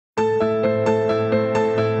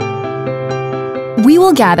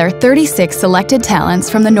will gather 36 selected talents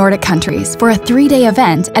from the Nordic countries for a 3-day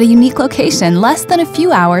event at a unique location less than a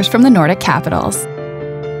few hours from the Nordic capitals.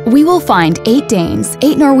 We will find 8 Danes,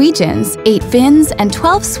 8 Norwegians, 8 Finns, and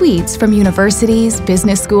 12 Swedes from universities,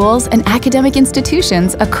 business schools, and academic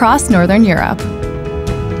institutions across Northern Europe.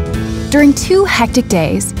 During 2 hectic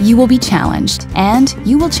days, you will be challenged, and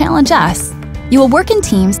you will challenge us. You will work in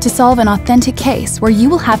teams to solve an authentic case where you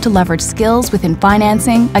will have to leverage skills within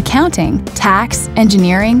financing, accounting, tax,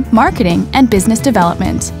 engineering, marketing, and business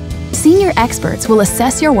development. Senior experts will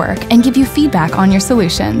assess your work and give you feedback on your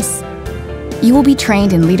solutions. You will be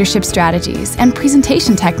trained in leadership strategies and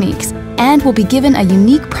presentation techniques, and will be given a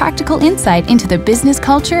unique practical insight into the business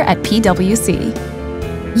culture at PwC.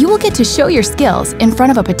 You will get to show your skills in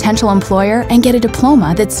front of a potential employer and get a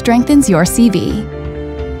diploma that strengthens your CV.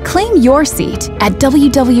 Claim your seat at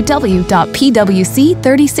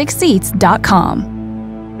www.pwc36seats.com.